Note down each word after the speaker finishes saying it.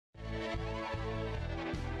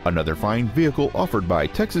Another fine vehicle offered by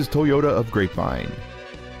Texas Toyota of Grapevine.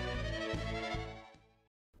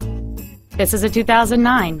 This is a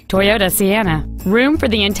 2009 Toyota Sienna, room for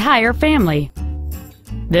the entire family.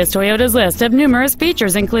 This Toyota's list of numerous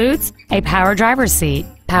features includes a power driver's seat,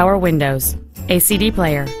 power windows, a CD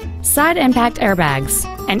player, side impact airbags,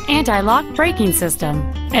 an anti-lock braking system,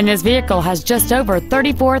 and this vehicle has just over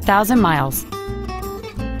 34,000 miles.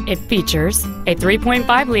 It features a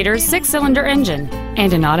 3.5-liter six-cylinder engine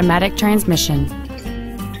and an automatic transmission.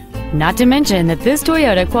 Not to mention that this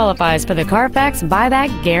Toyota qualifies for the Carfax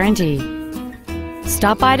buyback guarantee.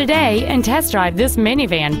 Stop by today and test drive this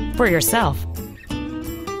minivan for yourself.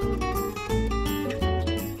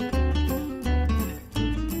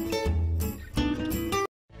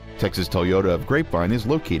 Texas Toyota of Grapevine is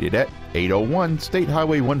located at 801 State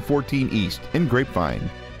Highway 114 East in Grapevine.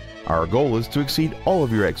 Our goal is to exceed all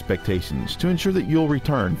of your expectations to ensure that you'll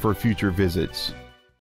return for future visits.